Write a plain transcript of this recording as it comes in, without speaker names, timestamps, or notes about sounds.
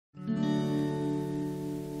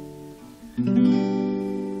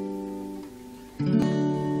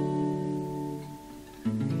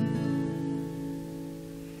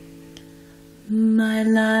My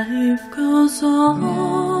life goes on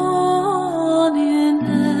in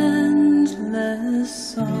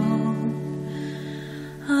endless song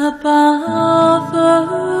above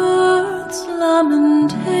earth's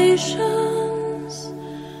lamentations.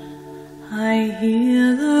 I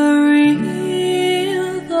hear the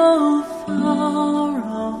real, though far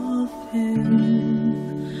off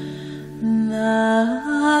hymn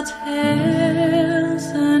that hails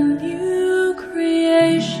a new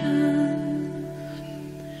creation.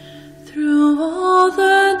 Through all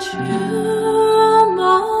the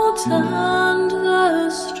tumult and the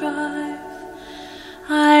strife,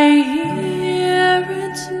 I hear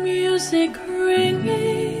its music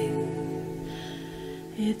ringing.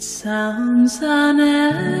 It sounds an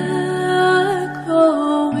echo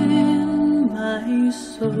in my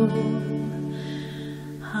soul.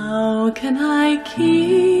 How can I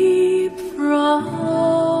keep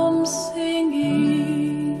from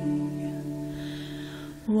singing?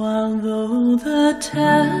 While though the tempest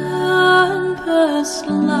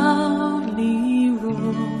loudly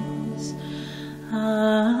roars,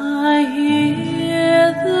 I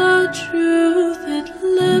hear the truth it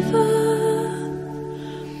liveth.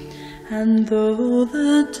 And though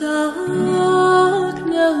the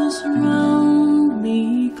darkness round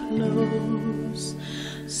me close,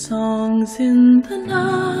 songs in the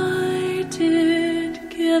night it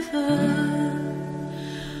giveth.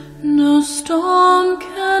 No storm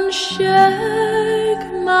can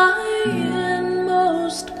shake my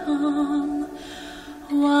inmost calm,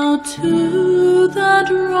 while to that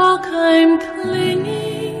rock I'm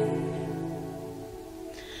clinging.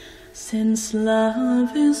 Since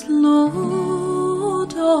love is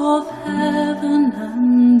Lord of heaven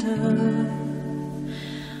and earth,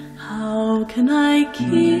 how can I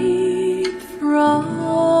keep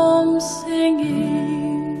from singing?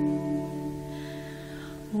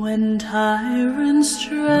 When tyrants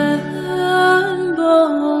tremble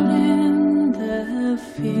in their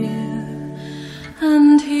fear,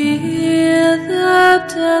 and hear their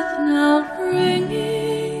death knell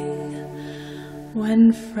ringing,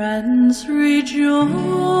 when friends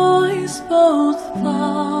rejoice both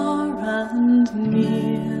far and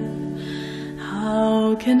near,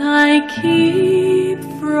 how can I keep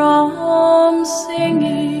from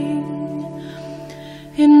singing?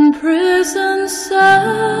 In prison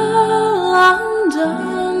cell and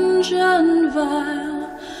dungeon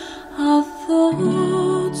vile, our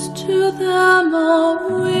thoughts to them are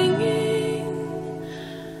winging.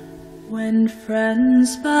 When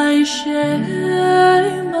friends by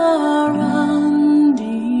shame are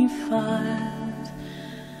undefiled,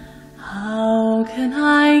 how can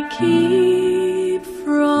I keep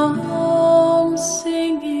from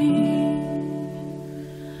singing?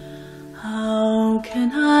 How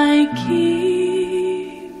can I keep